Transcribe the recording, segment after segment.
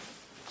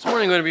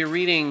morning we're going to be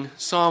reading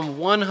Psalm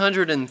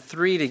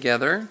 103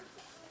 together.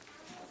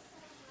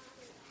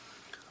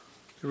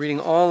 We're reading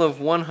all of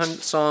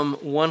Psalm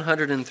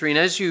 103. And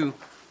as you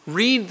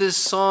read this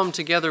psalm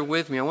together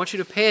with me, I want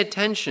you to pay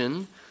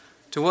attention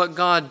to what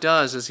God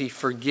does as He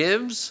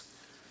forgives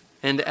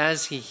and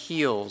as He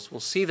heals. We'll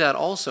see that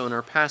also in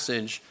our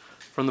passage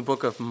from the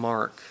book of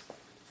Mark.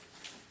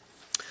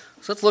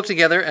 So let's look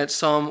together at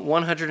Psalm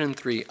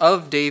 103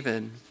 of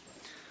David.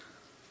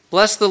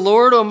 Bless the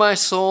Lord, O my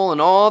soul,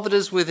 and all that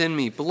is within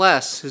me.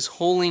 Bless His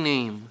holy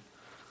name.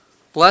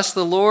 Bless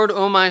the Lord,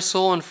 O my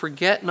soul, and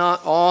forget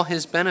not all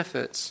His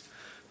benefits,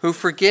 who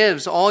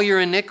forgives all your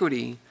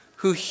iniquity,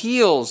 who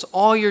heals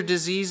all your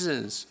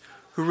diseases,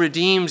 who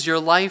redeems your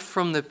life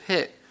from the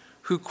pit,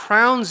 who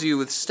crowns you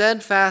with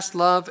steadfast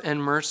love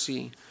and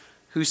mercy,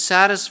 who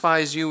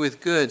satisfies you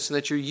with good so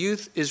that your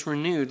youth is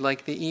renewed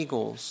like the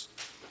eagles.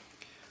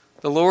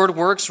 The Lord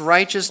works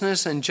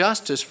righteousness and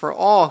justice for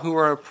all who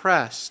are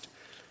oppressed.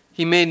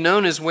 He made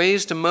known His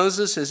ways to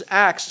Moses, His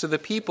acts to the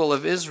people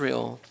of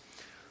Israel.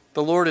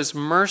 The Lord is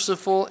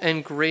merciful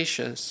and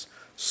gracious,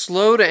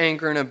 slow to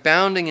anger and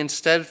abounding in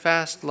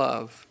steadfast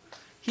love.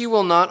 He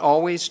will not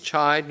always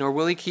chide, nor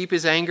will He keep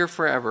His anger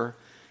forever.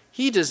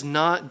 He does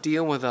not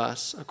deal with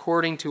us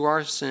according to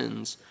our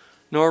sins,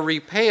 nor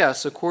repay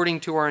us according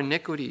to our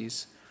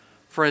iniquities.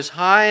 For as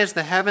high as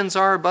the heavens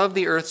are above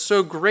the earth,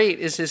 so great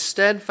is His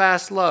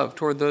steadfast love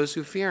toward those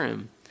who fear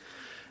Him.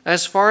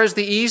 As far as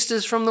the east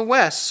is from the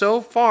west,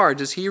 so far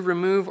does He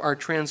remove our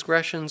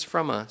transgressions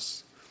from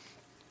us.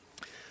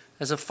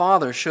 As a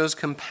father shows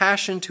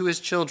compassion to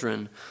his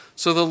children,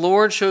 so the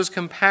Lord shows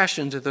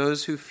compassion to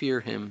those who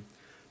fear Him.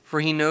 For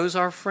He knows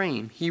our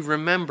frame. He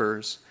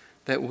remembers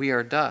that we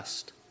are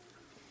dust.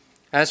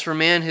 As for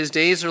man, his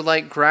days are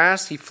like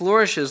grass. He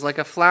flourishes like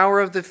a flower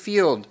of the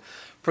field.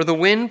 For the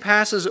wind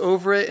passes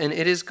over it, and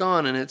it is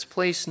gone, and its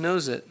place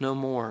knows it no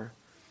more.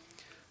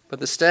 But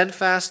the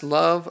steadfast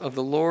love of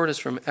the Lord is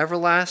from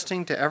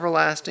everlasting to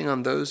everlasting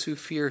on those who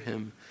fear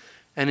Him,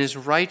 and His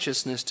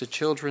righteousness to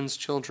children's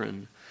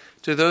children,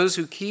 to those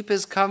who keep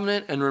His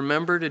covenant and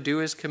remember to do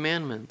His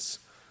commandments.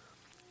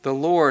 The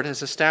Lord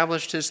has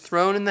established His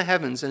throne in the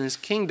heavens, and His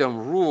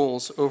kingdom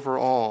rules over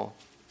all.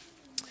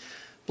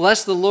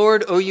 Bless the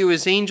Lord, O you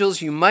His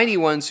angels, you mighty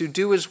ones who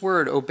do His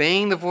word,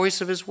 obeying the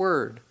voice of His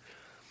word.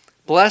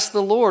 Bless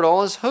the Lord,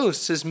 all His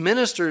hosts, His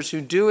ministers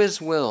who do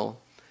His will.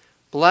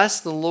 Bless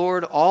the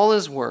Lord, all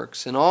His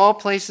works, in all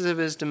places of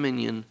His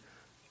dominion.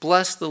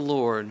 Bless the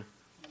Lord,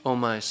 O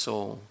my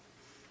soul.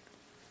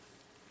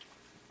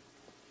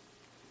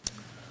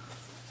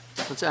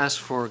 Let's ask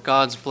for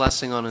God's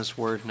blessing on His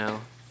word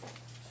now.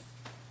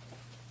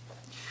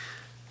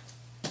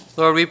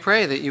 Lord, we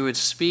pray that you would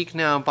speak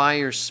now by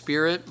your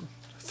Spirit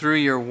through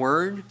your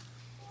word.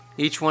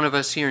 Each one of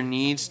us here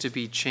needs to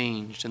be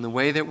changed, and the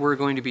way that we're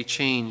going to be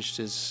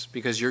changed is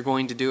because you're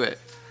going to do it.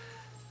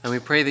 And we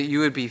pray that you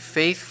would be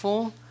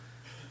faithful,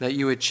 that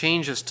you would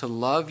change us to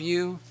love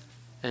you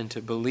and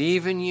to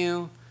believe in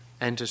you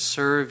and to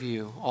serve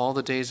you all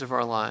the days of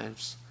our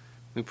lives.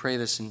 We pray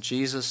this in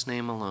Jesus'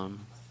 name alone.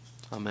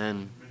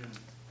 Amen.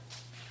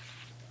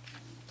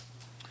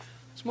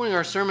 This morning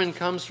our sermon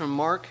comes from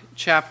Mark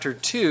chapter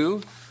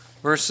 2,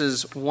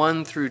 verses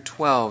 1 through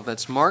 12.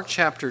 That's Mark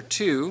chapter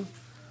 2,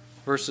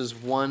 verses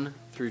 1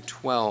 through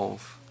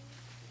 12.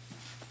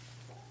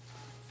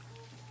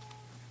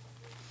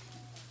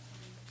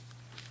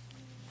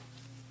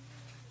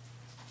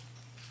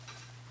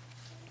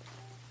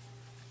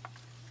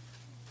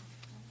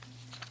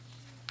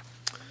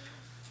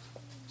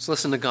 Let's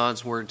listen to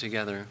God's word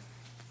together.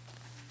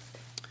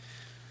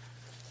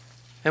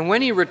 And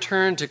when He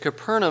returned to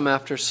Capernaum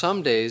after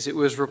some days, it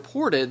was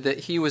reported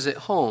that He was at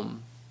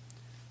home.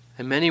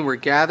 And many were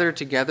gathered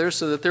together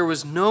so that there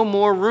was no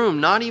more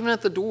room, not even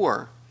at the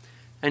door.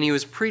 And He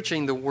was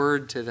preaching the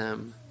word to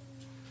them.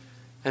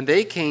 And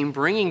they came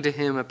bringing to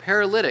Him a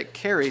paralytic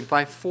carried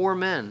by 4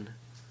 men.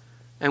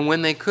 And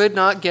when they could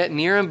not get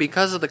near Him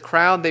because of the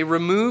crowd, they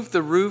removed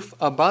the roof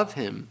above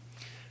Him.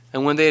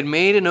 And when they had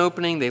made an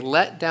opening, they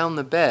let down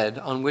the bed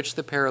on which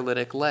the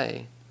paralytic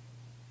lay.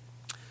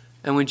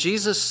 And when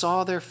Jesus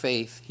saw their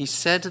faith, He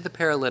said to the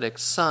paralytic,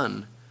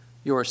 "Son,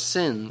 your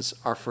sins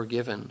are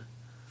forgiven."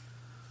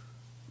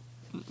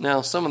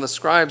 Now some of the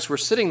scribes were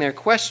sitting there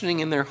questioning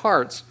in their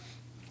hearts,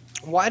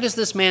 "Why does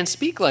this man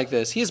speak like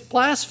this? He is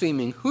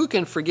blaspheming. Who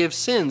can forgive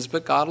sins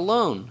but God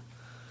alone?"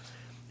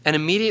 And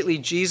immediately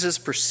Jesus,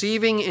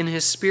 perceiving in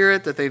His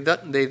spirit that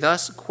they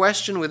thus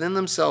questioned within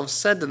themselves,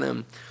 said to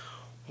them,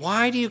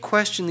 "Why do you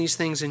question these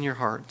things in your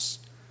hearts?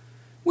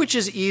 Which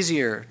is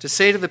easier, to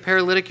say to the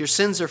paralytic, 'Your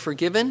sins are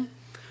forgiven,'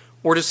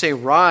 or to say,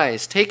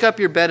 'Rise, take up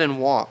your bed and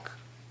walk'?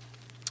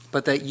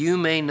 But that you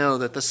may know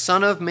that the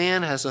Son of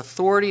Man has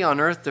authority on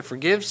earth to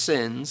forgive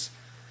sins,"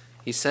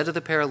 He said to the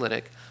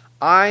paralytic,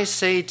 "I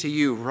say to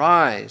you,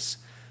 rise,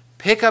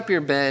 pick up your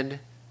bed,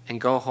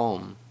 and go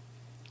home."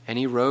 And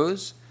he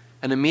rose,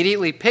 and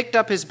immediately picked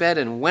up his bed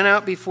and went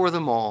out before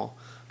them all,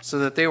 so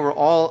that they were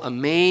all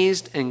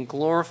amazed and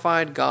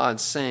glorified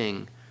God,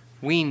 saying,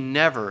 "We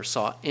never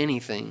saw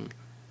anything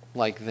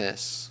like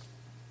this."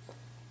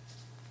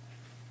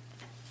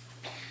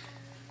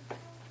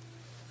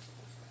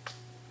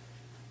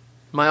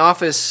 In my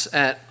office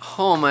at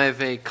home, I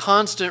have a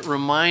constant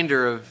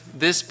reminder of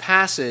this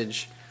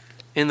passage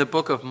in the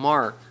book of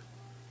Mark.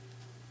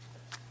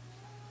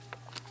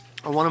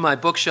 On one of my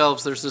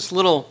bookshelves, there's this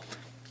little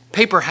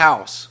paper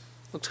house.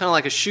 Looks kind of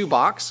like a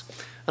shoebox.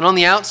 And on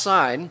the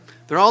outside,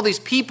 there are all these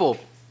people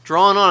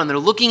drawn on, and they're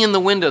looking in the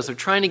windows. They're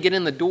trying to get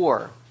in the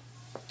door.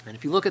 And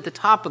if you look at the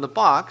top of the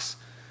box,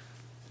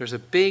 there's a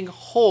big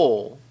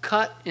hole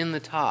cut in the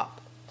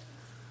top.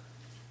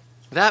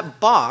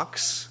 That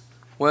box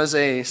was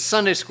a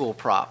Sunday school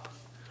prop,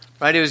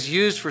 right? It was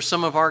used for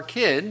some of our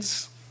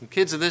kids, the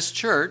kids of this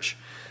church,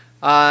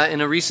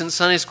 in a recent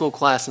Sunday school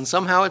class, and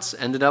somehow it's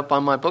ended up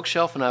on my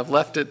bookshelf, and I've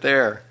left it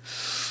there.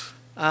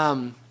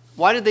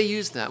 Why did they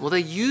use that? Well, they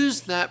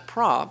used that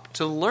prop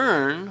to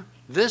learn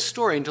this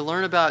story and to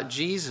learn about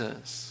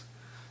Jesus.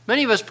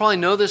 Many of us probably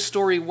know this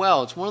story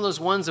well. It's one of those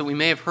ones that we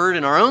may have heard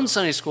in our own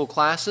Sunday school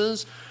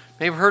classes,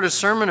 may have heard a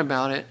sermon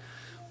about it,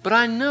 but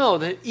I know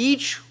that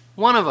each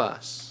one of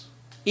us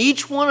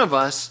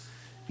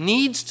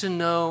needs to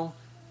know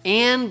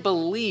and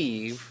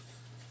believe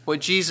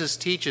what Jesus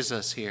teaches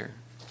us here.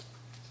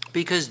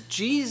 Because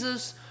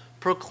Jesus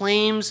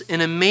proclaims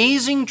an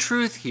amazing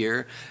truth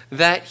here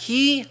that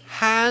he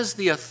has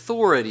the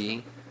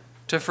authority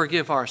to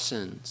forgive our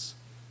sins.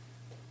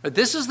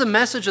 This is the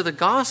message of the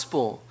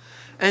gospel.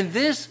 And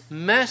this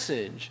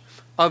message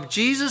of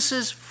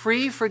Jesus'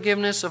 free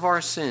forgiveness of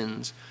our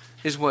sins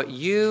is what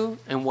you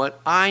and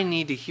what I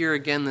need to hear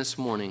again this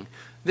morning.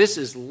 This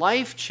is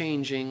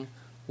life-changing,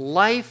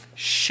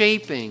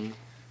 life-shaping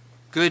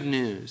good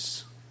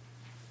news.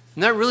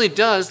 And that really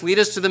does lead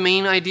us to the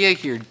main idea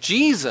here.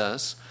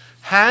 Jesus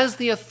has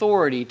the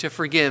authority to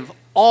forgive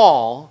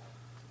all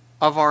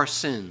of our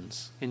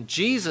sins. And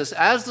Jesus,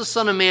 as the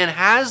Son of Man,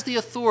 has the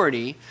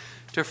authority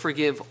to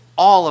forgive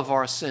all of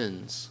our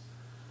sins.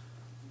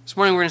 This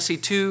morning we're going to see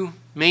two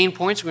main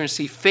points. We're going to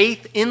see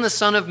faith in the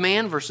Son of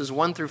Man, verses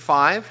 1 through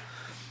 5.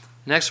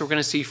 Next, we're going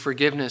to see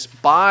forgiveness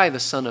by the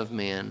Son of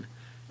Man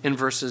in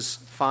verses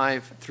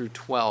 5 through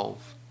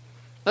 12.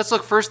 Let's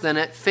look first then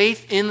at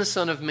faith in the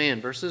Son of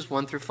Man, verses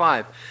 1 through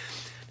 5.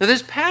 Now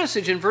this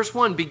passage in verse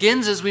 1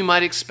 begins as we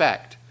might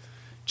expect.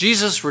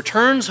 Jesus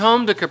returns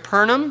home to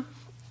Capernaum,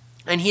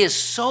 and he is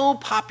so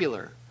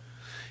popular.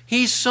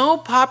 He's so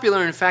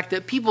popular, in fact,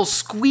 that people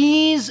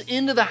squeeze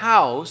into the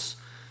house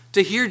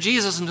to hear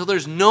Jesus until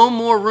there's no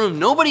more room.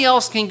 Nobody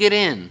else can get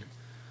in.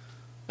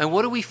 And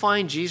what do we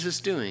find Jesus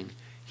doing?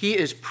 He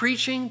is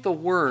preaching the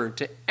word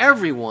to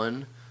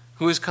everyone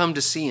who has come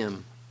to see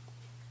him.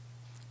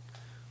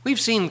 We've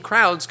seen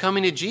crowds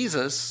coming to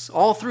Jesus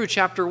all through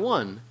chapter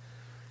 1.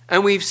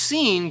 And we've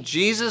seen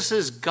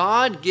Jesus'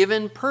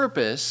 God-given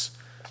purpose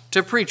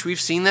to preach.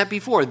 We've seen that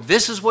before.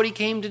 This is what he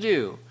came to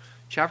do.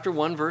 Chapter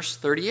 1, verse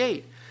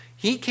 38.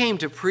 He came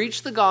to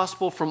preach the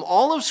gospel from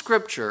all of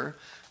Scripture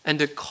and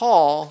to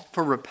call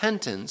for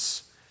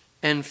repentance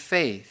and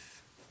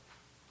faith.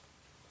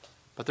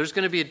 But there's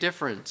going to be a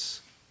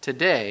difference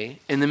today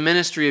in the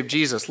ministry of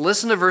Jesus.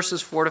 Listen to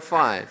verses 4 to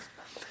 5.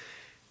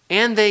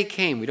 And they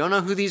came. We don't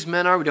know who these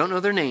men are. We don't know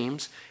their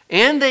names.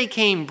 And they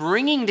came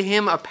bringing to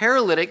him a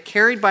paralytic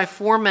carried by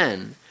 4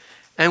 men.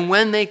 And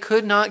when they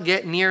could not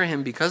get near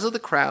him because of the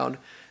crowd,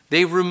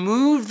 they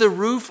removed the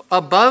roof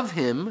above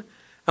him.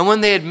 And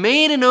when they had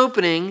made an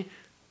opening,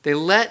 they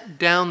let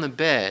down the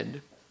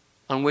bed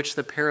on which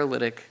the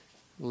paralytic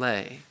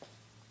lay.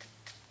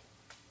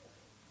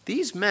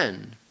 These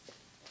men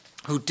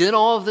who did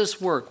all of this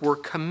work were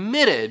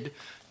committed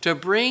to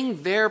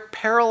bring their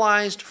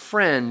paralyzed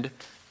friend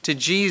to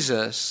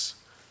Jesus,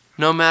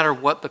 no matter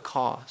what the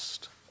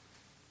cost.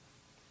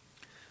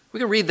 We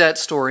can read that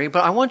story,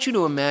 but I want you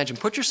to imagine,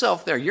 put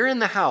yourself there. You're in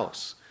the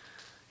house,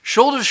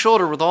 shoulder to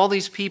shoulder with all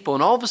these people,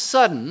 and all of a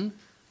sudden,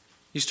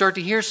 you start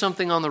to hear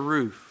something on the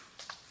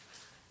roof.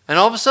 And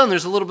all of a sudden,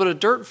 there's a little bit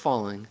of dirt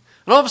falling.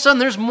 And all of a sudden,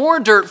 there's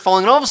more dirt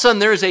falling. And all of a sudden,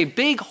 there's a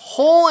big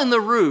hole in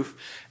the roof.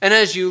 And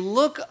as you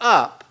look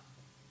up,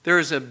 there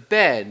is a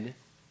bed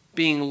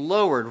being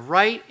lowered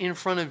right in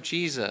front of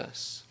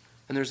Jesus.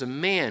 And there's a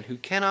man who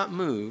cannot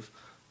move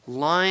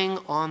lying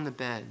on the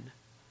bed.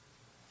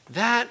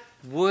 That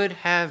would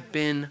have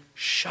been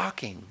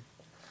shocking.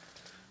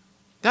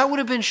 That would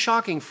have been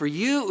shocking for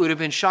you. It would have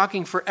been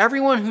shocking for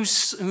everyone who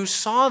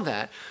saw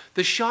that.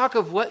 The shock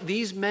of what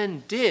these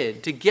men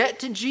did to get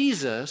to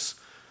Jesus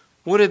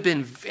would have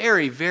been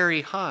very,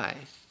 very high.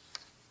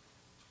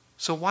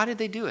 So why did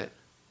they do it?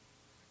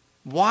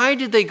 Why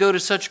did they go to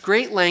such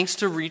great lengths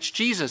to reach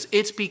Jesus?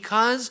 It's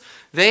because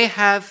they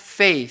have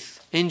faith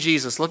in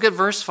Jesus. Look at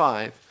verse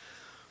 5.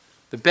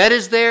 The bed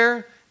is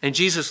there, and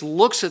Jesus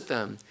looks at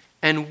them.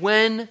 And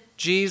when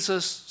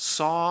Jesus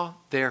saw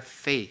their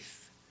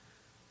faith,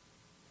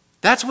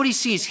 that's what he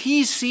sees.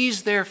 He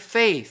sees their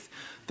faith.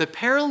 The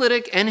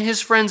paralytic and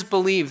his friends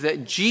believe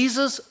that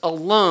Jesus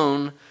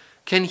alone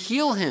can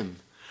heal him.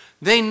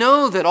 They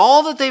know that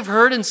all that they've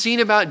heard and seen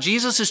about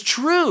Jesus is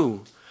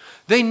true.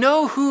 They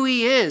know who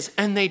he is,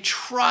 and they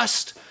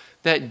trust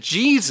that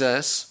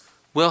Jesus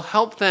will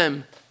help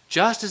them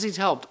just as he's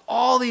helped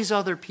all these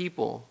other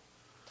people.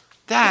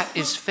 That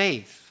is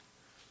faith.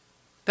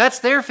 That's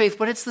their faith,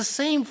 but it's the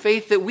same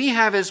faith that we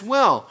have as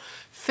well.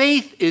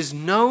 Faith is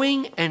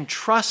knowing and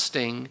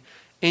trusting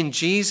in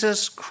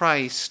Jesus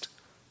Christ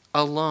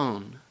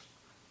alone.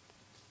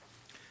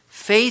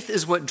 Faith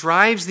is what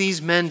drives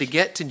these men to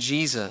get to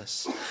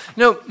Jesus.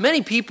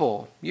 Many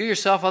people, you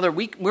yourself,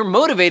 we're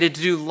motivated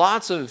to do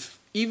lots of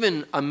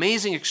even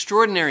amazing,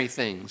 extraordinary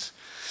things.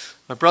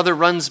 My brother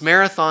runs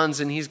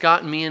marathons, and he's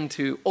gotten me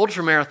into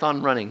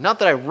ultramarathon running. Not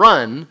that I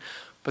run,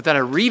 but that I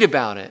read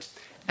about it.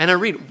 And I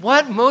read,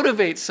 what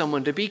motivates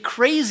someone to be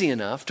crazy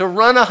enough to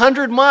run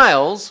 100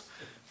 miles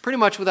pretty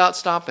much without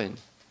stopping?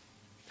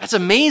 That's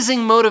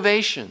amazing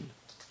motivation.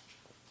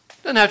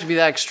 Doesn't have to be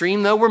that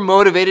extreme, though. We're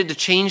motivated to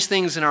change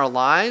things in our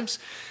lives.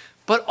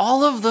 But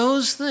all of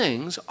those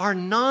things are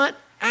not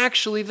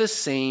actually the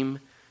same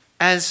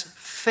as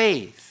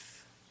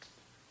faith.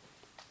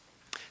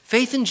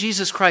 Faith in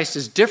Jesus Christ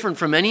is different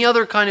from any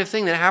other kind of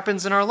thing that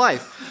happens in our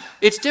life.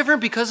 It's different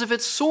because of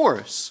its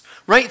source,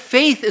 right?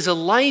 Faith is a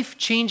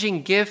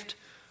life-changing gift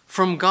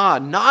from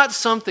God, not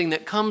something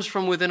that comes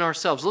from within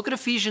ourselves. Look at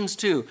Ephesians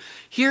 2.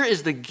 Here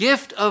is the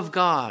gift of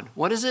God.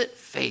 What is it?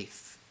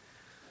 Faith.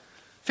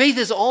 Faith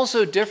is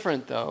also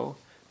different, though,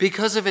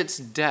 because of its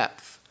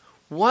depth.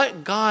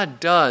 What God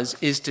does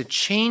is to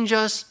change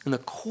us in the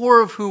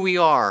core of who we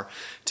are,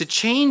 to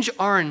change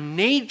our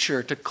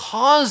nature, to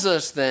cause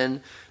us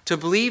then to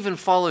believe and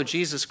follow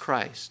Jesus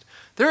Christ.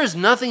 There is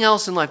nothing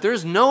else in life. There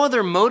is no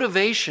other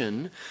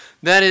motivation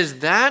that is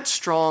that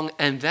strong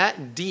and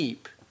that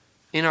deep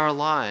in our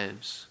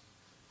lives.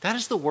 That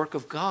is the work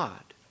of God.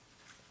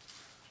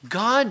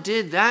 God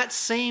did that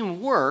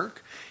same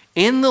work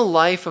in the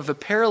life of the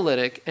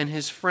paralytic and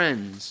his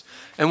friends.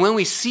 And when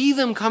we see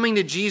them coming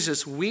to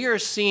Jesus, we are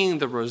seeing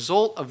the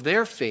result of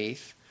their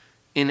faith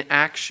in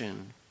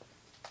action.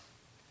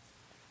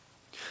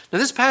 Now,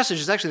 this passage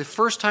is actually the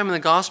first time in the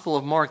Gospel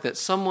of Mark that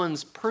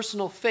someone's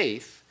personal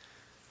faith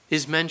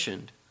is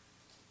mentioned.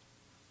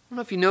 I don't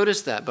know if you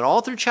noticed that, but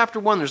all through chapter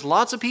 1, there's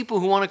lots of people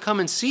who want to come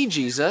and see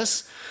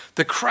Jesus.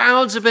 The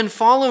crowds have been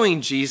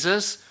following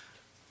Jesus,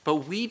 but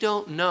we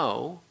don't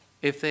know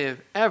if they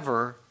have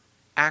ever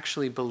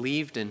actually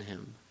believed in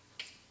him.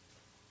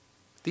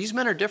 These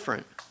men are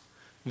different.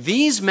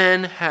 These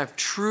men have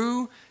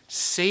true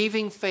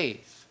saving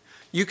faith.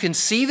 You can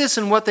see this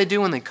in what they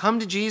do when they come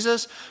to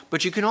Jesus,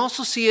 but you can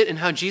also see it in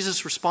how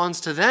Jesus responds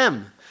to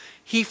them.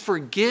 He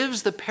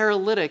forgives the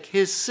paralytic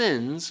his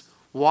sins.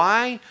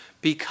 Why?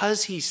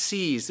 Because he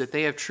sees that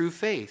they have true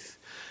faith.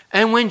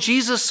 And when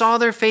Jesus saw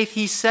their faith,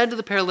 he said to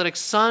the paralytic,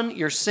 "Son,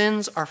 your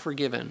sins are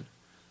forgiven."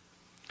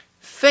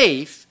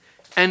 Faith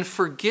and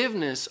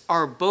forgiveness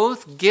are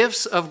both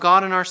gifts of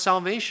God in our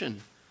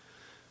salvation.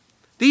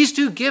 These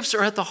two gifts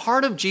are at the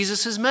heart of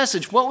Jesus'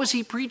 message. What was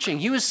he preaching?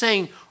 He was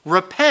saying,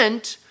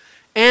 repent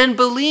and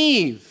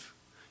believe.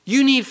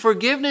 You need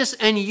forgiveness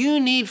and you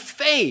need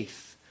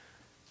faith.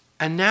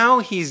 And now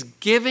he's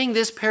giving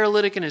this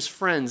paralytic and his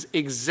friends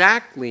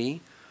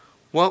exactly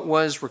what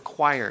was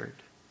required.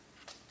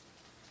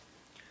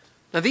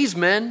 Now, these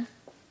men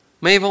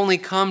may have only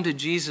come to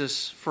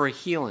Jesus for a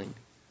healing.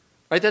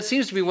 Right? That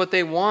seems to be what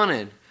they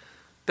wanted.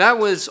 That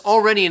was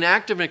already an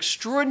act of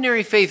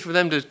extraordinary faith for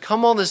them to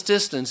come all this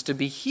distance to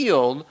be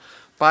healed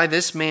by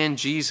this man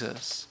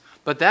Jesus.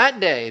 But that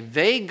day,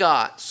 they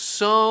got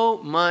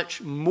so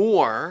much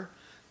more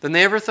than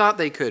they ever thought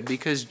they could,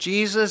 because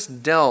Jesus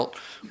dealt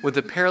with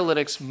the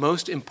paralytic's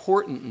most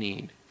important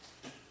need,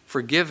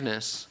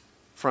 forgiveness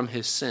from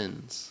his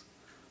sins.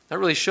 That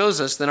really shows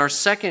us then our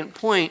second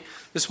point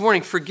this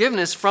morning,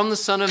 forgiveness from the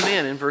Son of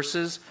Man in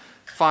verses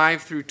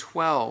 5 through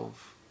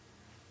 12.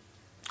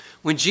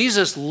 When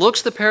Jesus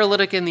looks the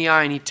paralytic in the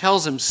eye and he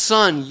tells him,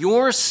 "Son,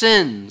 your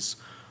sins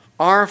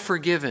are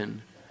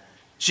forgiven,"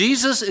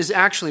 Jesus is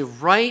actually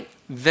right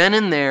then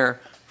and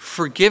there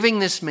forgiving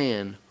this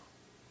man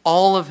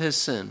all of his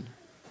sin.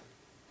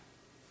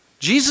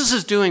 Jesus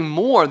is doing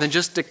more than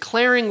just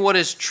declaring what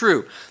is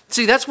true.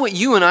 See, that's what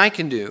you and I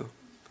can do,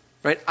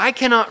 right? I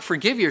cannot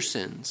forgive your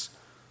sins,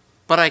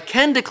 but I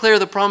can declare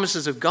the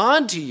promises of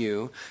God to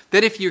you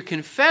that if you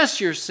confess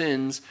your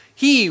sins,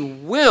 he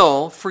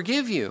will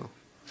forgive you.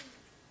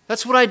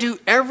 That's what I do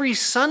every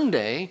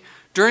Sunday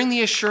during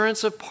the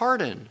assurance of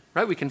pardon,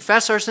 right? We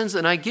confess our sins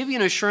and I give you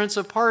an assurance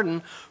of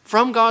pardon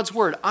from God's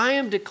word. I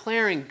am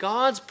declaring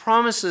God's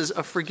promises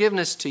of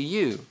forgiveness to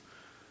you.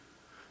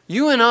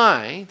 You and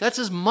I, that's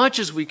as much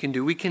as we can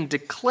do. We can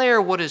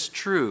declare what is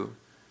true.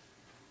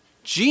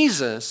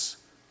 Jesus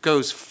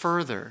goes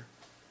further.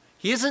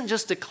 He isn't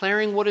just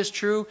declaring what is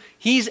true.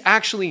 He's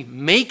actually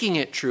making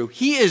it true.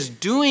 He is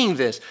doing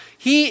this.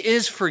 He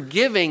is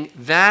forgiving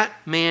that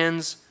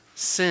man's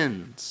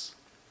sins.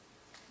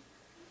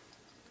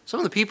 Some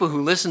of the people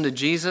who listened to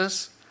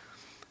Jesus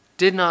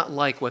did not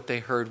like what they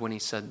heard when he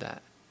said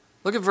that.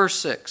 Look at verse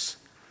 6.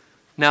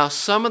 Now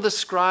some of the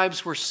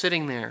scribes were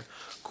sitting there,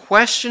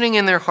 questioning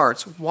in their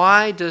hearts,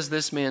 why does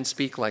this man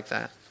speak like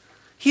that?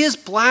 He is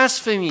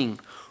blaspheming.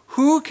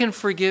 Who can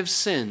forgive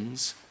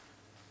sins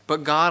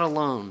but God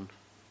alone?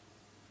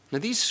 Now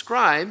these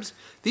scribes,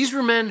 these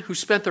were men who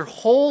spent their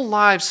whole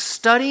lives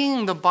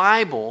studying the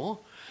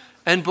Bible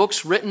and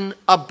books written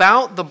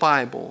about the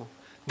Bible.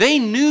 They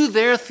knew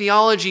their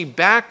theology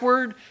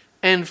backward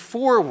and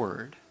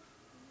forward.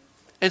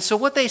 And so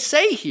what they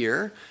say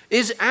here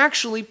is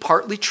actually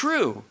partly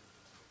true.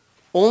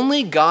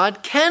 Only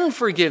God can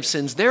forgive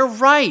sins. They're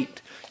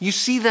right. You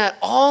see that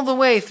all the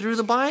way through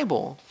the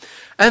Bible.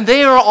 And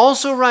they are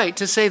also right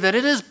to say that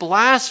it is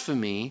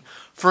blasphemy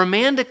for a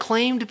man to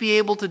claim to be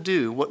able to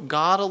do what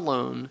God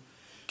alone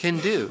can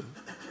do.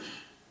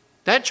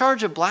 That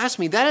charge of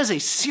blasphemy, that is a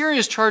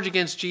serious charge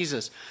against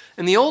Jesus.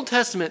 In the Old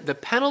Testament, the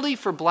penalty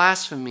for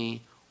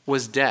blasphemy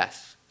was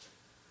death.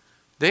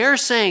 They are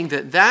saying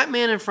that that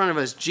man in front of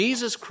us,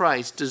 Jesus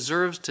Christ,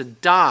 deserves to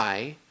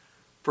die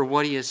for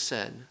what he has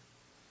said.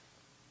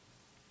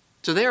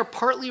 So they are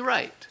partly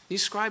right.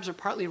 These scribes are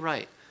partly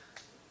right.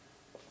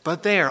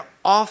 But they are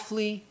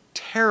awfully,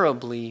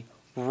 terribly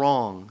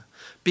wrong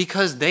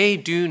because they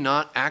do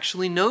not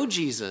actually know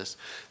Jesus.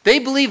 They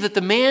believe that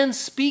the man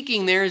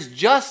speaking there is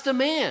just a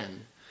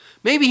man.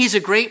 Maybe he's a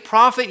great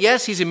prophet.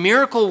 Yes, he's a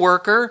miracle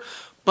worker.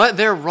 But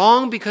they're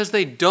wrong because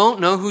they don't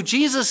know who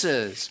Jesus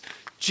is.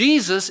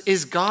 Jesus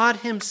is God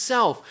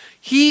himself.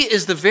 He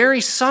is the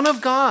very Son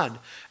of God.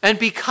 And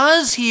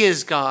because he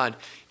is God,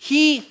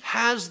 he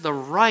has the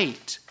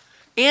right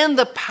and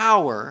the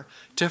power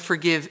to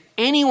forgive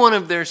any one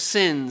of their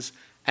sins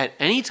at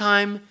any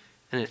time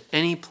and at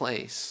any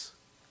place.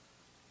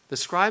 The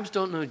scribes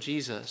don't know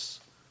Jesus,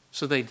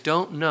 so they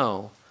don't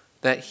know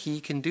that he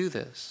can do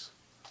this.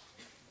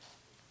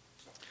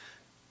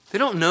 They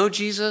don't know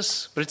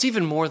Jesus, but it's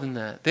even more than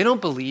that. They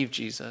don't believe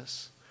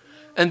Jesus.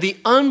 And the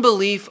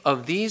unbelief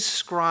of these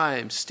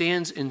scribes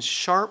stands in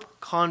sharp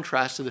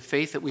contrast to the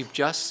faith that we've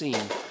just seen.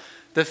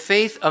 The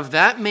faith of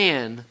that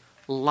man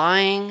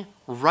lying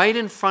right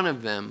in front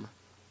of them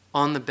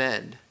on the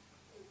bed.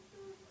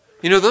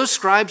 You know, those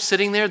scribes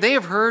sitting there, they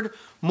have heard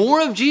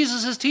more of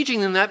Jesus'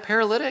 teaching than that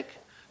paralytic.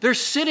 They're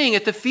sitting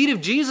at the feet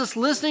of Jesus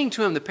listening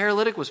to him. The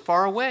paralytic was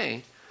far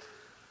away.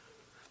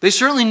 They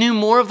certainly knew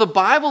more of the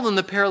Bible than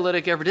the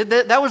paralytic ever did.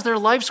 That was their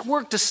life's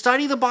work, to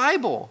study the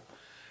Bible.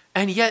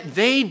 And yet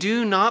they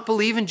do not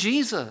believe in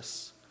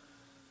Jesus.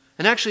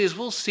 And actually, as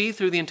we'll see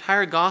through the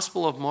entire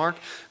Gospel of Mark,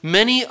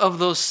 many of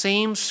those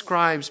same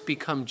scribes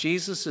become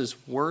Jesus'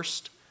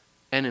 worst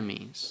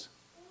enemies.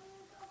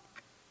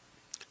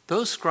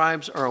 Those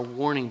scribes are a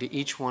warning to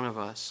each one of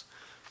us.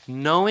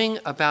 Knowing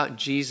about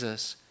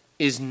Jesus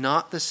is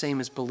not the same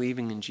as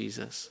believing in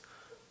Jesus.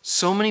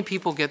 So many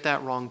people get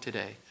that wrong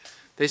today.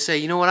 They say,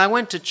 you know, when I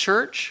went to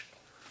church,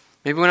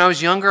 maybe when I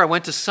was younger, I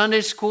went to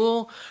Sunday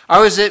school, I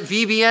was at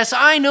VBS,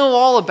 I know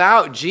all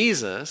about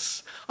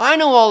Jesus. I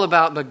know all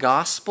about the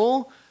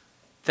gospel.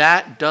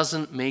 That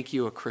doesn't make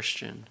you a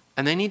Christian.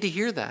 And they need to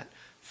hear that.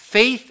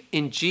 Faith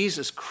in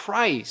Jesus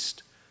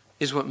Christ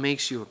is what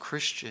makes you a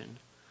Christian.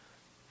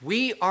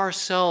 We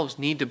ourselves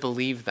need to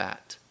believe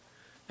that.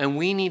 And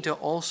we need to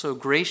also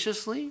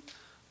graciously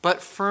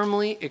but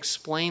firmly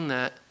explain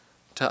that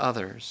to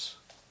others.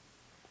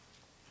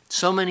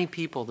 So many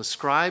people, the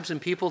scribes and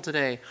people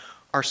today,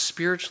 are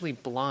spiritually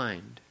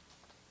blind.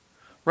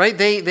 Right?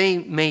 They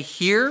may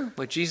hear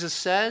what Jesus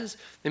says.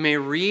 They may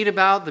read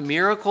about the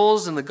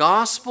miracles and the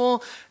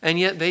gospel, and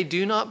yet they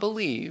do not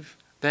believe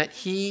that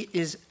he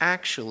is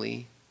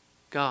actually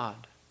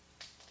God.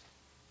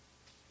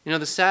 You know,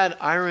 the sad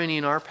irony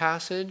in our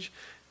passage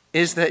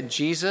is that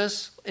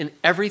Jesus, in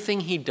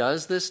everything he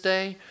does this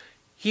day,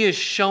 he is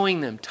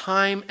showing them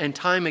time and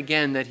time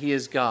again that he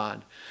is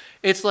God.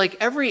 It's like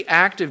every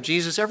act of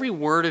Jesus, every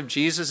word of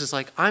Jesus is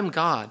like, I'm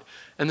God.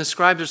 And the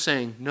scribes are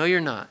saying, no, you're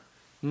not.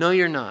 No,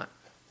 you're not.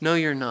 No,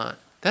 you're not.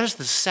 That is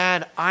the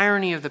sad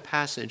irony of the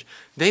passage.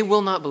 They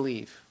will not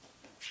believe.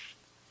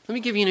 Let me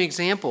give you an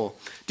example.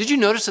 Did you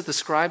notice that the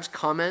scribes'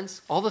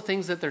 comments, all the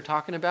things that they're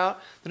talking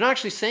about, they're not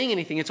actually saying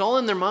anything. It's all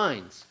in their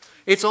minds.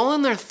 It's all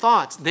in their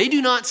thoughts. They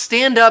do not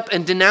stand up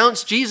and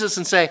denounce Jesus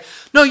and say,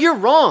 no, you're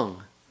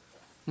wrong.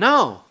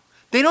 No.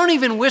 They don't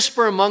even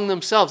whisper among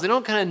themselves. They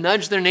don't kind of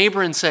nudge their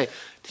neighbor and say,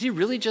 did he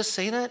really just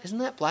say that? Isn't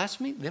that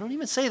blasphemy? They don't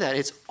even say that.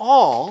 It's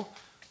all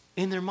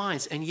in their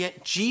minds. And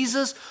yet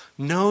Jesus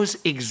knows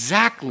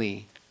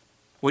exactly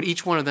what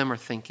each one of them are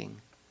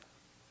thinking.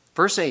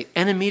 Verse 8,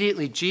 and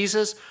immediately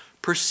Jesus,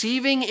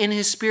 perceiving in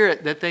his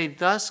spirit that they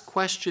thus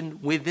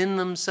questioned within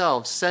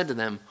themselves, said to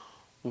them,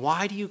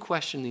 why do you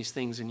question these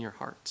things in your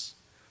hearts?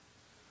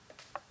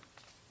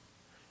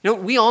 You know,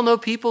 we all know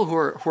people who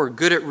are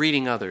good at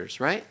reading others,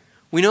 right?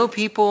 We know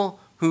people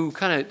who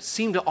kind of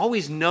seem to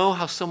always know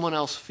how someone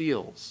else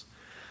feels.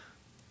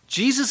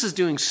 Jesus is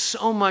doing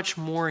so much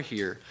more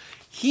here.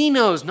 He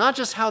knows not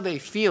just how they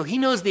feel, he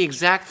knows the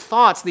exact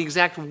thoughts, the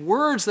exact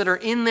words that are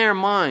in their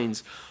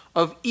minds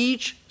of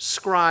each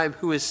scribe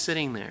who is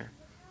sitting there.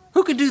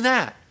 Who can do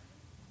that?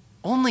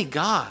 Only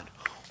God.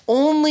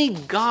 Only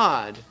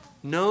God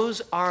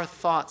knows our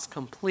thoughts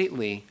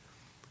completely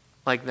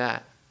like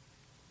that.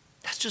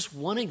 That's just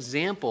one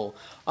example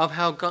of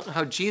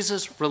how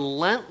Jesus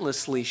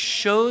relentlessly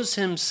shows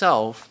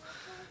himself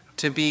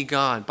to be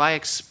God by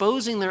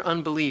exposing their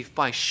unbelief,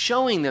 by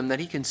showing them that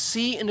he can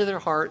see into their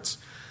hearts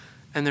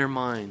and their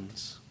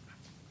minds.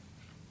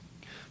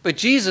 But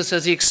Jesus,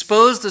 as he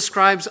exposed the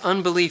scribes'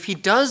 unbelief, he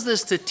does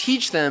this to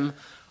teach them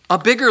a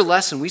bigger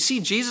lesson. We see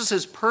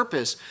Jesus'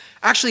 purpose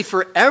actually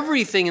for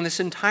everything in this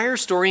entire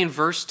story in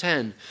verse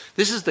 10.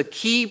 This is the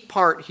key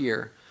part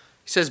here.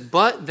 He says,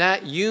 "But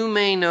that you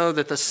may know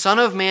that the Son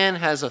of Man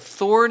has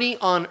authority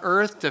on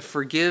earth to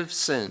forgive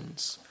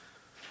sins."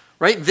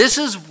 Right? This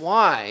is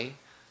why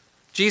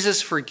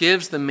Jesus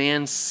forgives the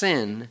man's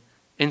sin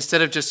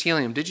instead of just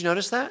healing him. Did you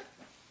notice that?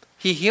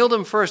 He healed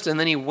him first and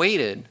then he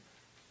waited.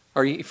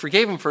 Or he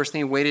forgave him first and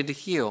he waited to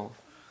heal.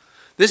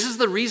 This is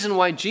the reason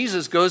why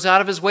Jesus goes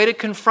out of his way to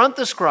confront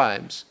the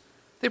scribes.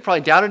 They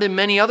probably doubted him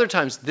many other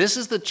times. This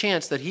is the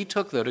chance that he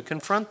took, though, to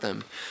confront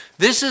them.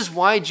 This is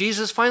why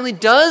Jesus finally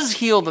does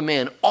heal the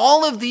man.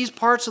 All of these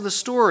parts of the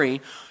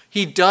story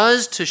he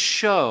does to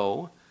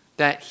show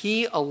that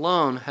he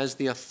alone has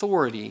the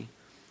authority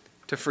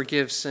to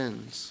forgive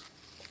sins.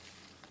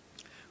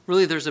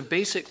 Really, there's a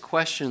basic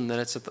question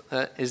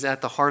that is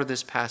at the heart of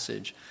this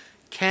passage.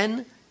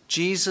 Can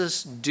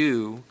Jesus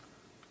do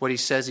what he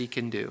says he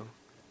can do?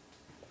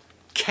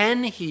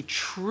 Can he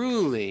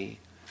truly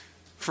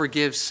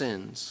forgive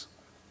sins?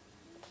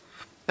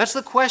 That's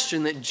the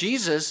question that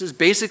Jesus is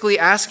basically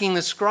asking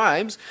the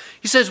scribes.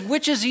 He says,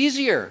 which is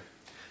easier?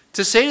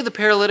 To say to the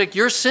paralytic,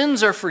 your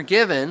sins are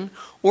forgiven,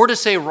 or to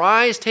say,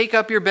 rise, take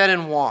up your bed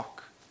and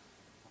walk?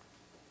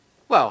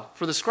 Well,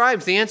 for the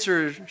scribes, the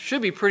answer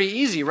should be pretty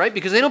easy, right?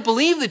 Because they don't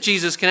believe that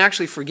Jesus can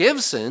actually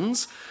forgive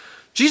sins.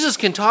 Jesus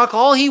can talk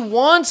all he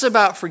wants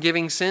about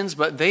forgiving sins,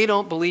 but they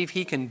don't believe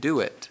he can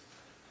do it.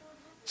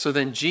 So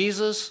then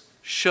Jesus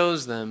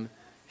shows them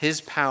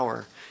his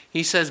power.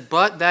 He says,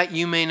 but that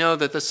you may know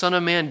that the Son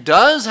of Man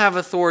does have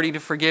authority to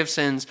forgive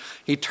sins.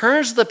 He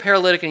turns to the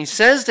paralytic and he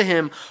says to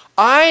him,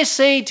 I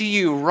say to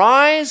you,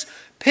 rise,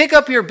 pick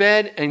up your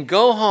bed and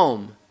go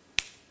home.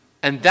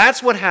 And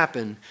that's what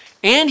happened.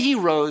 And he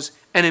rose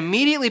and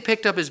immediately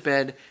picked up his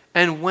bed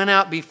and went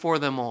out before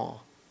them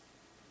all.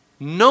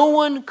 No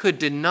one could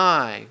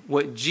deny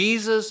what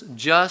Jesus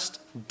just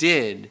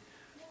did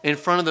in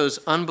front of those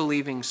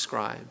unbelieving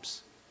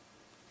scribes.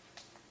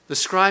 The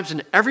scribes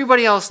and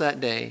everybody else that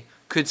day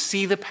could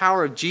see the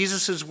power of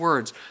Jesus'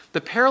 words.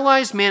 The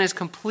paralyzed man is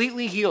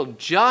completely healed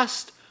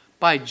just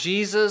by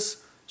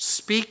Jesus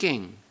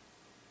speaking.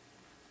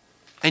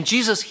 And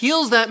Jesus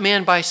heals that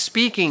man by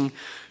speaking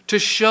to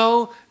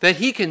show that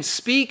he can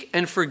speak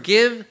and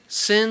forgive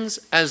sins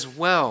as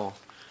well.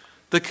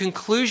 The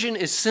conclusion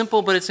is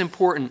simple, but it's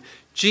important.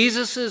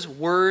 Jesus'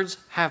 words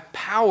have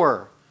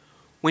power.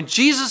 When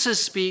Jesus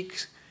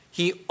speaks,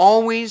 he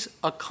always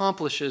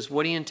accomplishes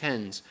what he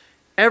intends.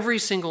 Every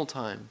single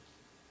time.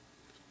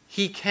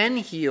 He can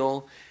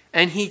heal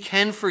and he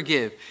can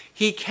forgive.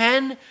 He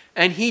can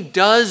and he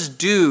does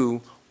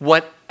do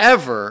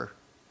whatever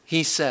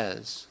he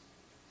says.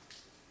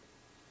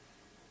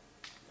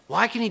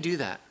 Why can he do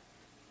that?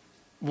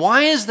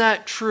 Why is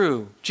that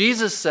true?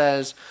 Jesus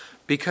says,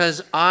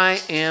 because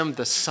I am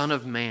the Son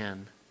of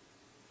Man.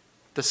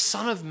 The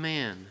Son of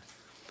Man.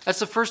 That's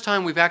the first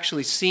time we've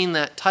actually seen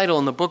that title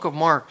in the book of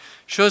Mark.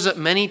 Shows up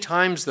many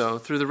times, though,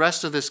 through the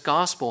rest of this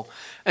gospel.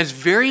 And it's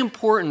very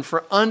important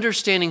for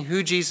understanding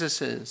who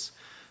Jesus is.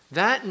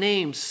 That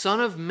name, Son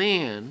of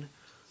Man,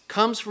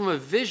 comes from a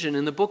vision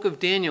in the book of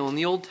Daniel in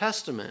the Old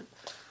Testament.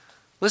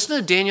 Listen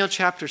to Daniel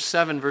chapter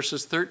 7,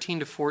 verses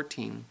 13 to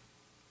 14.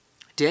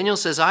 Daniel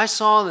says, I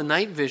saw the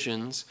night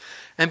visions,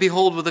 and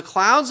behold, with the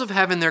clouds of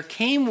heaven there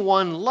came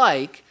one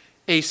like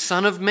a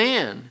Son of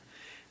Man.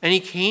 And he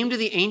came to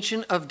the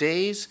Ancient of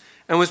Days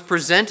and was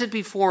presented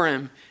before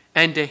him.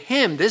 And to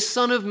him, this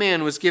Son of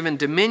Man, was given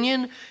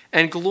dominion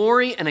and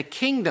glory and a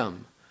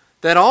kingdom,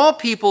 that all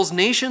peoples,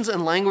 nations,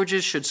 and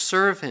languages should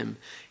serve him.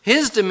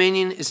 His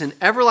dominion is an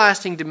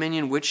everlasting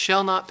dominion which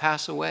shall not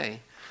pass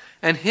away,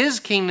 and his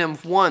kingdom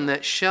one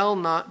that shall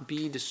not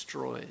be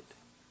destroyed.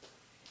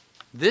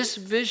 This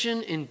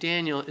vision in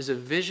Daniel is a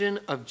vision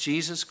of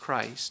Jesus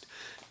Christ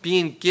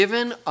being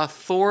given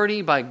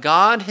authority by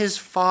God his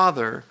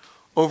Father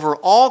over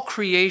all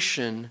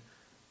creation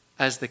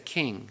as the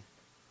King.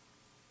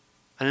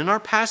 And in our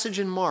passage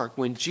in Mark,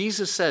 when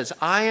Jesus says,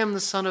 I am the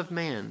Son of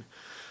Man,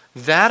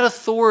 that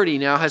authority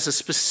now has a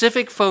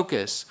specific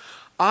focus.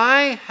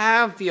 I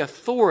have the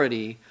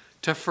authority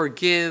to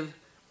forgive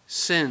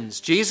sins.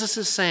 Jesus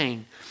is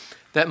saying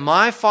that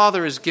my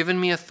Father has given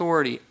me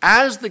authority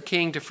as the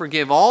King to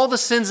forgive all the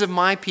sins of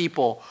my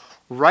people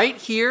right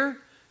here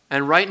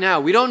and right now.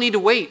 We don't need to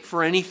wait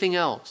for anything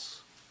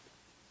else.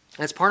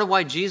 That's part of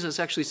why Jesus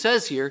actually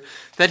says here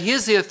that he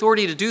has the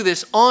authority to do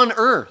this on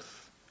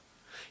earth.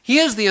 He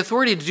has the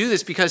authority to do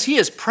this because he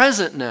is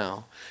present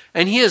now,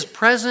 and he is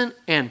present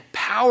and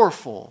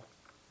powerful.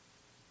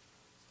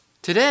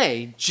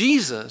 Today,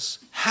 Jesus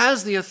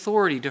has the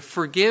authority to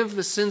forgive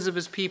the sins of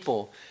his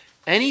people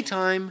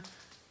anytime,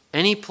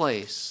 any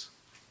place.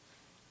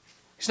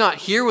 He's not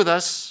here with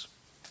us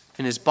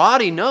in his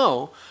body,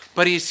 no,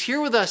 but he's here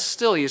with us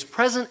still. He is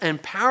present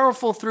and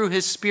powerful through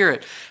his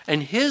Spirit.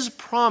 And his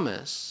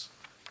promise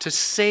to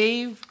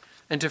save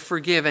and to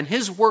forgive, and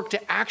his work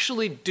to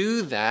actually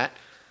do that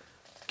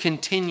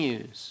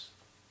continues.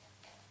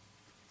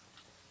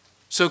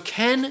 So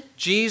can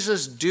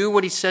Jesus do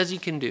what he says he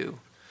can do?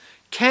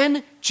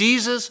 Can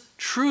Jesus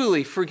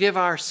truly forgive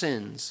our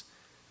sins?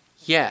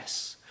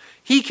 Yes,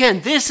 he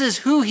can. This is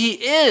who he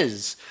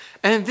is,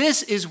 and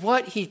this is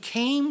what he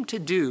came to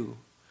do.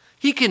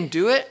 He can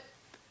do it,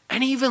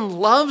 and he even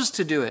loves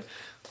to do it.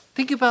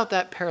 Think about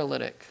that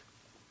paralytic.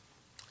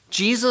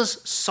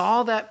 Jesus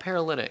saw that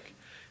paralytic,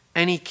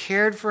 and he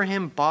cared for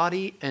him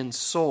body and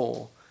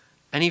soul,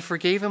 and he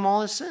forgave him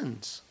all his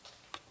sins.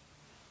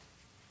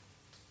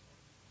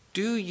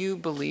 Do you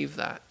believe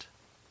that?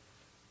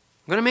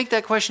 I'm going to make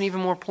that question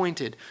even more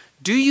pointed.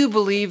 Do you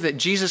believe that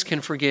Jesus can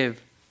forgive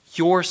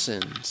your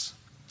sins?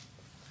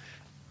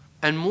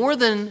 And more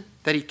than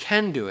that he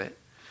can do it,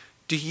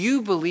 do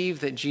you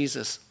believe that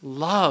Jesus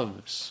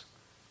loves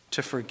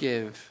to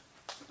forgive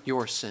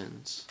your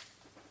sins?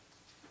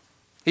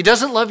 He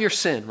doesn't love your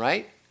sin,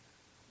 right?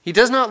 He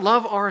does not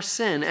love our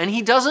sin, and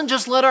he doesn't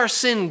just let our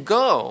sin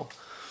go.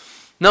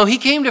 No, he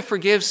came to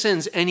forgive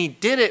sins, and he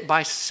did it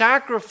by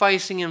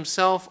sacrificing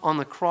himself on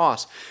the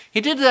cross. He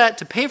did that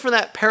to pay for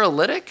that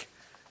paralytic,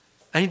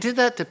 and he did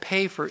that to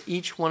pay for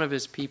each one of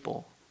his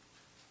people.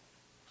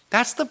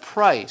 That's the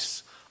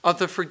price of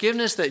the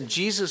forgiveness that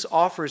Jesus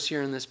offers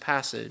here in this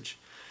passage.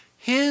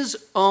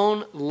 His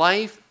own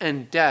life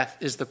and death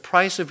is the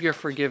price of your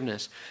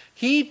forgiveness.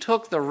 He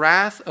took the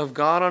wrath of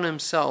God on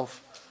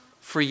himself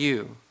for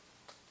you.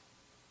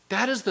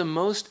 That is the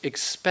most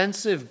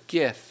expensive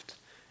gift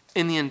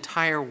in the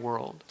entire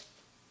world.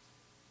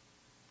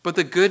 But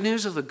the good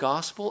news of the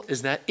gospel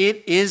is that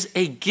it is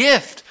a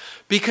gift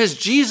because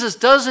Jesus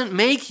doesn't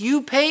make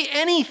you pay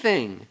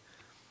anything.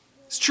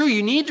 It's true,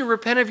 you need to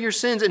repent of your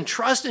sins and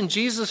trust in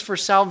Jesus for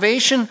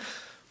salvation,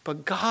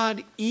 but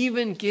God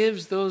even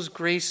gives those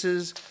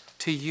graces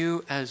to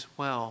you as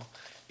well.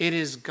 It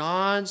is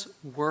God's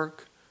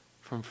work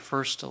from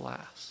first to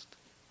last.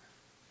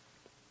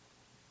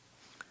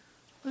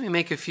 Let me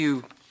make a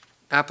few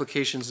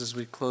applications as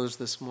we close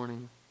this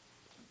morning.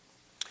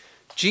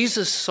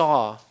 Jesus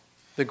saw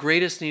the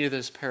greatest need of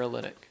this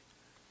paralytic,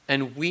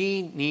 and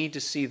we need to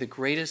see the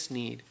greatest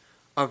need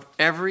of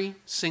every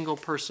single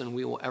person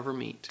we will ever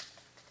meet.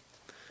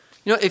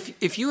 You know,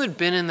 if you had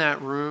been in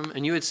that room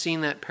and you had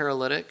seen that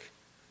paralytic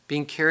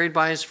being carried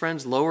by his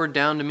friends, lowered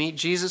down to meet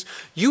Jesus,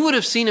 you would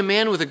have seen a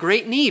man with a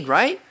great need,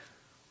 right?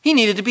 He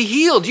needed to be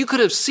healed. You could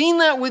have seen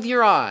that with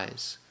your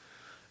eyes.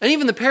 And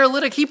even the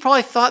paralytic, he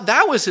probably thought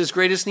that was his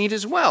greatest need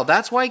as well.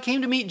 That's why he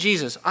came to meet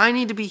Jesus. I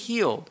need to be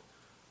healed.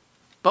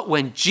 But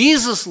when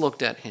Jesus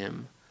looked at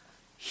him,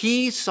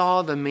 he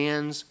saw the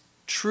man's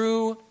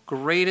true,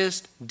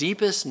 greatest,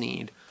 deepest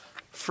need,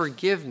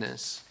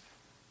 forgiveness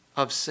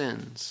of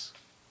sins.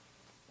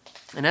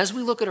 And as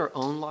we look at our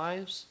own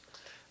lives,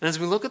 and as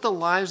we look at the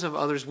lives of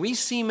others, we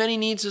see many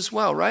needs as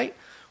well, right?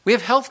 We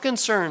have health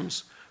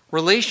concerns,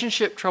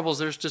 relationship troubles,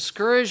 there's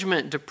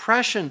discouragement,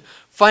 depression,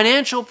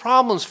 financial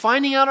problems,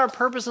 finding out our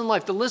purpose in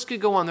life. The list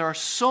could go on. There are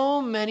so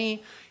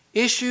many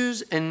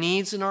issues and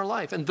needs in our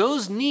life. And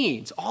those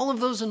needs, all of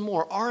those and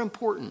more, are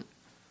important.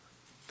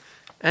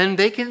 And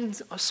they can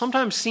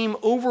sometimes seem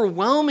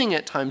overwhelming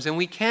at times, and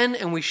we can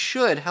and we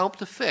should help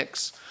to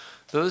fix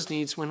those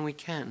needs when we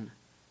can.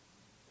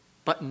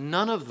 But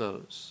none of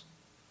those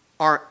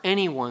are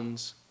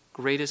anyone's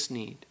greatest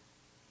need.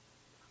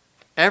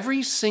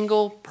 Every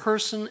single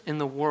person in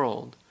the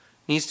world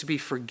needs to be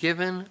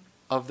forgiven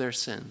of their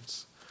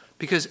sins,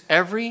 because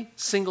every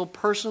single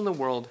person in the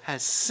world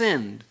has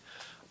sinned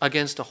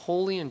against a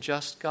holy and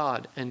just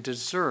God and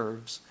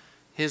deserves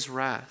his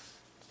wrath.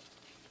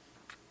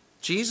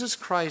 Jesus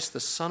Christ,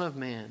 the Son of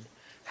Man,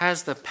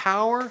 has the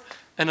power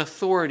and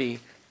authority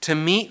to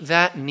meet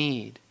that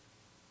need.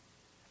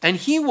 And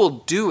he will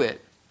do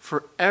it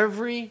for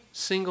every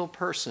single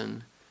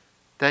person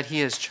that he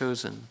has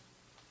chosen.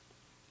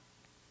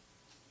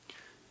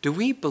 Do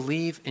we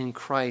believe in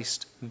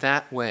Christ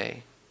that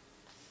way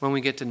when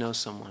we get to know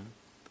someone?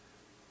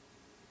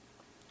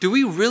 Do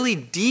we really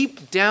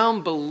deep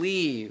down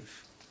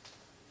believe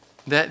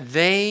that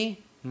they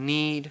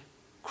need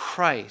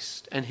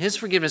Christ and his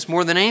forgiveness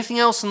more than anything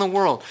else in the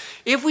world?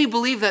 If we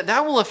believe that,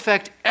 that will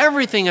affect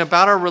everything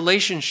about our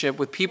relationship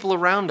with people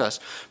around us.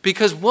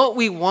 Because what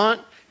we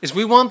want is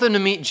we want them to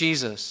meet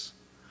Jesus.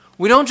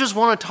 We don't just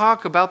want to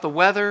talk about the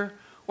weather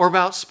or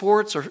about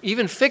sports or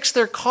even fix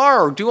their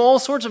car or do all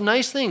sorts of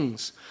nice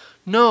things.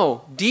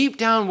 No, deep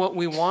down what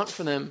we want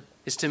for them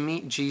is to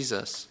meet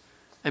Jesus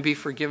and be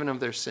forgiven of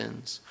their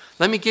sins.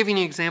 Let me give you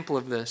an example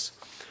of this.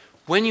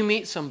 When you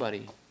meet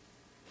somebody,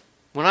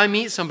 when I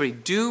meet somebody,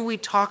 do we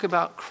talk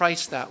about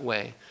Christ that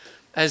way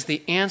as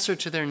the answer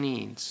to their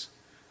needs?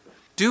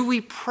 Do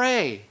we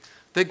pray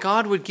that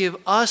God would give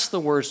us the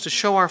words to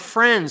show our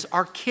friends,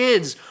 our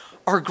kids,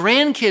 our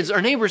grandkids,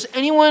 our neighbors,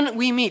 anyone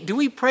we meet? Do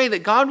we pray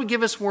that God would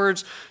give us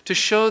words to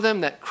show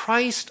them that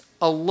Christ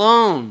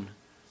alone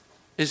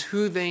is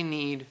who they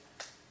need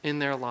in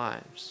their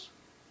lives?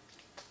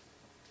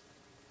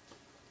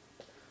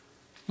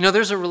 You know,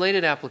 there's a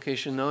related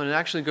application, though, and it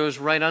actually goes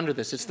right under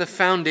this. It's the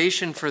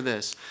foundation for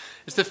this.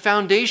 It's the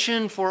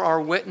foundation for our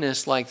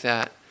witness like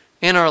that.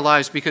 in our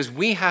lives because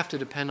we have to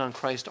depend on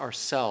Christ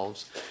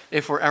ourselves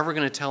if we're ever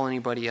going to tell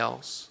anybody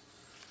else.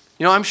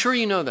 I'm sure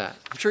you know that.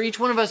 I'm sure each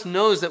one of us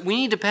knows that we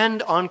need to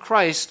depend on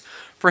Christ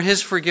for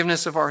his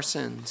forgiveness of our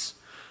sins.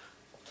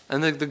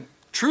 And the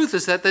truth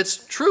is that that's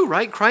true,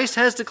 right? Christ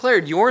has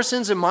declared your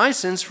sins and my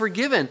sins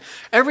forgiven.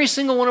 Every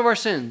single one of our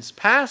sins,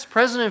 past,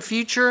 present, and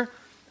future,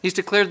 he's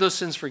declared those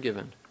sins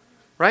forgiven,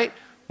 right?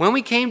 When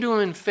we came to him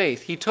in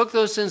faith, he took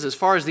those sins as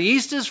far as the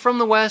east is from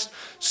the west,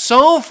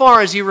 so far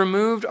as he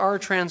removed our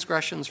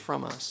transgressions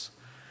from us.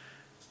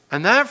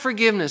 And that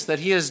forgiveness that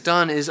he has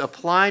done is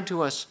applied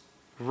to us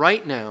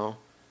right now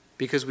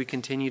because we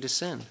continue to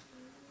sin.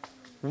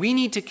 We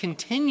need to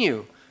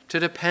continue to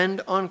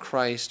depend on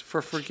Christ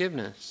for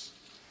forgiveness.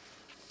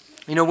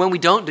 When we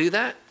don't do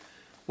that,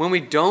 when we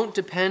don't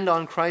depend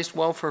on Christ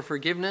well for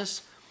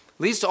forgiveness,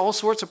 it leads to all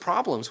sorts of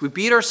problems. We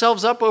beat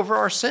ourselves up over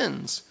our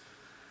sins.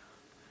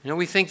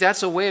 We think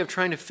that's a way of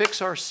trying to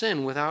fix our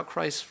sin without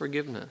Christ's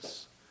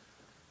forgiveness.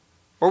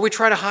 Or we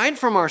try to hide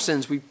from our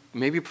sins. We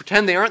maybe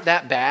pretend they aren't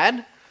that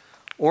bad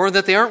or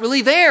that they aren't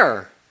really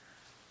there.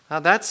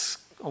 That's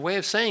a way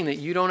of saying that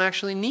you don't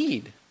actually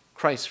need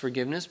Christ's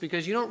forgiveness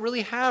because you don't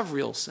really have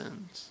real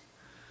sins.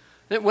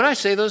 When I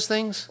say those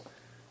things,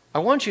 I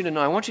want you to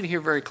know, I want you to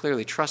hear very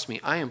clearly, trust me,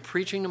 I am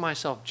preaching to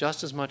myself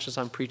just as much as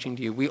I'm preaching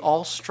to you. We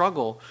all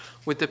struggle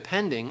with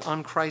depending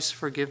on Christ's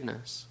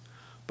forgiveness.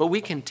 But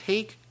we can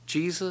take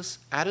Jesus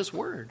at his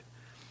word.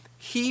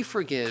 He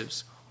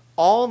forgives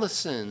all the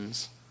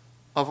sins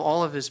of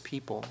all of his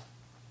people.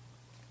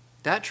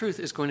 That truth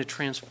is going to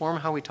transform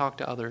how we talk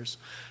to others.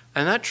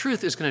 And that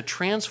truth is going to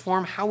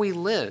transform how we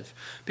live.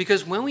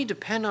 Because when we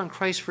depend on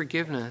Christ's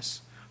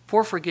forgiveness,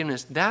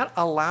 that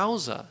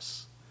allows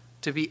us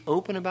to be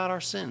open about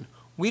our sin.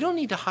 We don't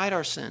need to hide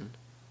our sin.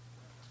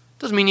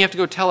 Doesn't mean you have to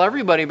go tell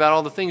everybody about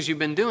all the things you've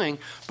been doing,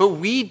 but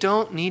we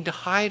don't need to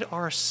hide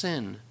our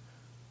sin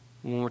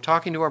when we're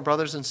talking to our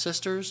brothers and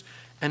sisters,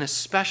 and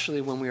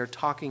especially when we are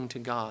talking to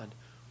God.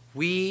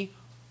 We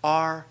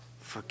are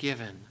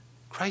forgiven.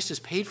 Christ has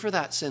paid for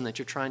that sin that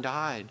you're trying to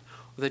hide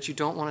or that you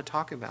don't want to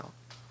talk about.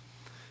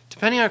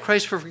 Depending on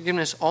Christ for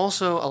forgiveness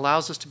also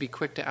allows us to be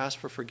quick to ask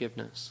for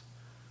forgiveness.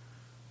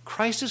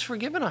 Christ has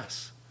forgiven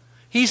us.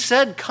 He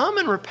said, come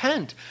and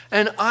repent,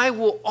 and I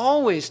will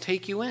always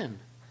take you in.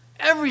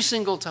 Every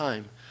single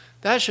time.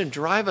 That should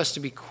drive us to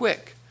be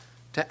quick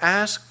to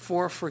ask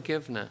for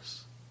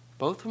forgiveness,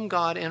 both from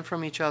God and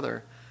from each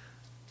other.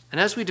 And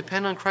as we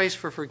depend on Christ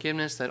for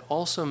forgiveness, that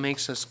also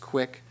makes us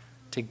quick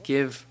to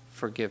give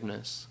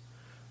forgiveness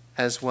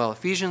as well.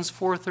 Ephesians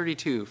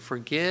 4:32,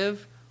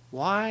 forgive.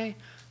 Why?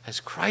 As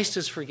Christ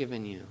has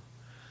forgiven you.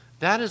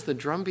 That is the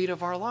drumbeat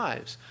of our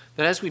lives.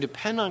 That as we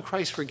depend on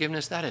Christ's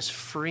forgiveness, that is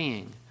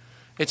freeing.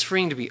 It's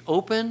freeing to be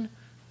open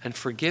and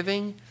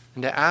forgiving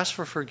and to ask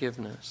for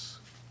forgiveness.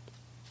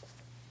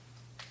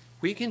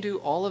 We can do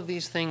all of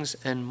these things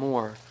and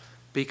more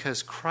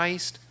because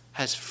Christ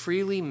has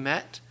freely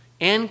met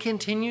and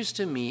continues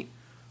to meet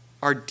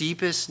our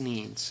deepest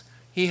needs.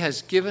 He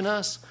has given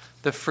us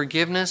the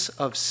forgiveness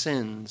of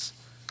sins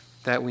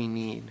that we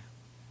need.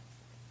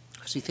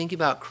 As you think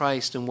about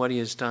Christ and what he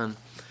has done,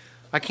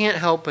 I can't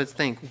help but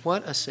think,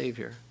 what a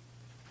Savior.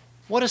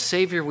 What a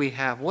Savior we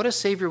have. What a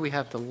Savior we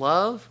have to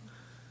love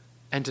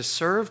and to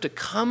serve, to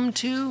come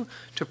to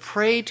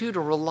pray to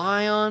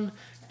rely on,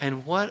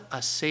 and what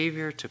a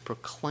Savior to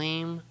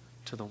proclaim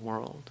to the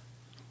world.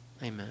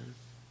 Amen.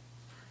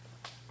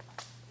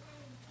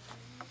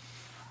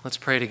 Let's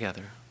pray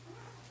together.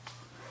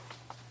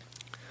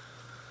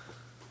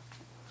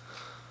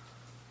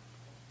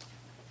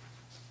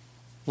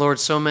 Lord,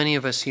 so many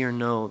of us here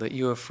know that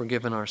you have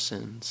forgiven our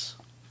sins.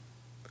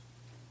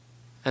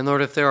 And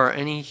Lord, if there are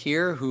any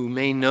here who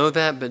may know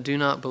that but do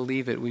not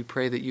believe it, we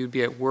pray that you'd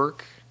be at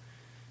work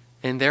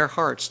in their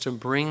hearts to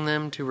bring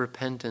them to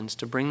repentance,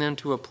 to bring them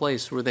to a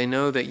place where they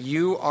know that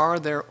you are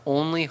their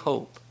only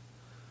hope.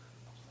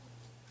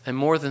 And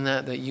more than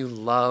that, that you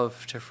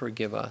love to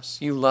forgive us.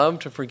 You love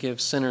to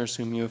forgive sinners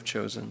whom you have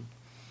chosen.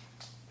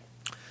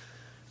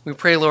 We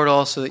pray, Lord,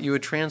 also that you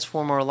would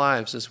transform our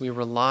lives as we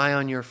rely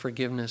on your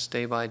forgiveness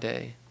day by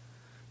day.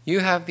 You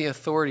have the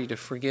authority to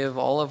forgive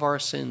all of our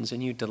sins,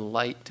 and you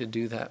delight to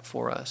do that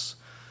for us.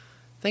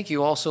 Thank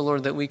you also,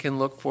 Lord, that we can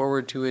look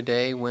forward to a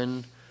day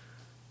when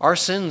our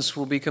sins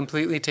will be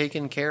completely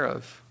taken care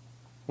of.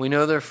 We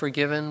know they're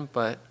forgiven,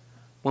 but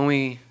when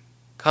we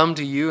come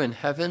to you in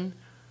heaven,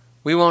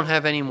 we won't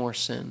have any more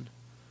sin.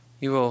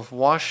 You will have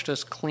washed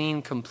us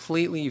clean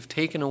completely. You've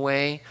taken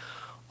away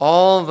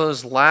all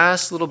those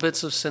last little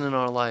bits of sin in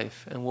our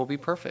life, and we'll be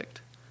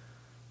perfect.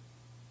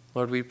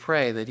 Lord, we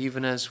pray that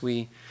even as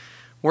we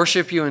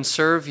worship you and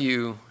serve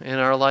you in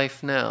our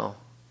life now,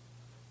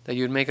 that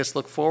you would make us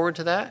look forward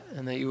to that,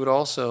 and that you would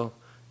also,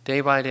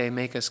 day by day,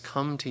 make us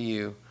come to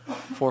you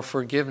for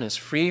forgiveness,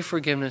 free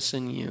forgiveness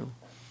in you.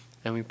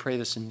 And we pray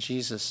this in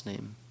Jesus'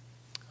 name.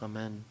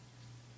 Amen.